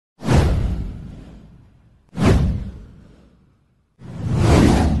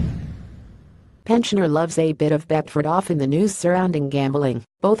Pensioner loves a bit of Betfred. Often the news surrounding gambling,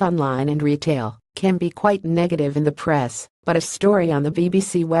 both online and retail, can be quite negative in the press, but a story on the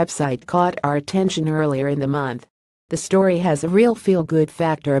BBC website caught our attention earlier in the month. The story has a real feel-good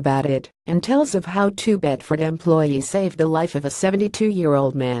factor about it and tells of how two Betfred employees saved the life of a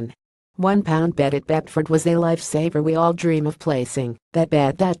 72-year-old man. £1 bet at Betfred was a lifesaver. We all dream of placing that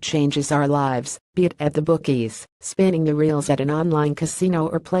bet that changes our lives, be it at the bookies, spinning the reels at an online casino,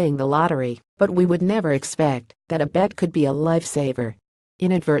 or playing the lottery, but we would never expect that a bet could be a lifesaver.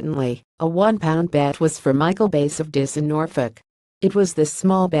 Inadvertently, a £1 bet was for Michael Bass of Diss in Norfolk. It was this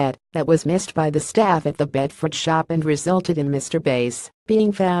small bet that was missed by the staff at the Betfred shop and resulted in Mr. Bass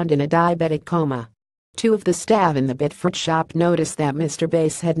being found in a diabetic coma. Two of the staff in the Betfred shop noticed that Mr.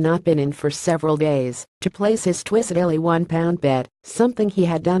 Bass had not been in for several days to place his twisted daily £1 bet, something he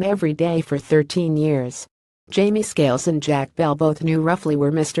had done every day for 13 years. Jamie Scales and Jack Bell both knew roughly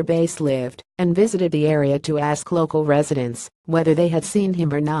where Mr. Bass lived and visited the area to ask local residents whether they had seen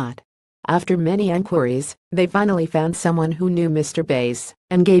him or not. After many inquiries, they finally found someone who knew Mr. Bass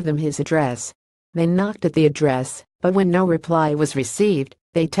and gave them his address. They knocked at the address, but when no reply was received,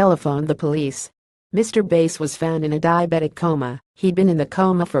 they telephoned the police. Mr. Bass was found in a diabetic coma. He'd been in the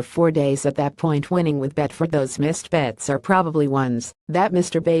coma for 4 days at that point. Winning with Betfred. Those missed bets are probably ones that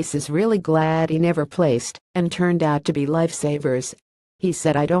Mr. Bass is really glad he never placed and turned out to be lifesavers. He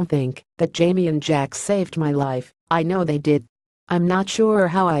said, "I don't think that Jamie and Jack saved my life. I know they did. I'm not sure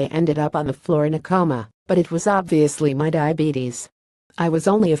how I ended up on the floor in a coma, but it was obviously my diabetes. I was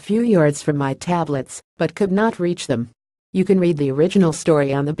only a few yards from my tablets, but could not reach them." You can read the original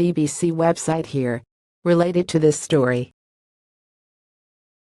story on the BBC website here. Related to this story,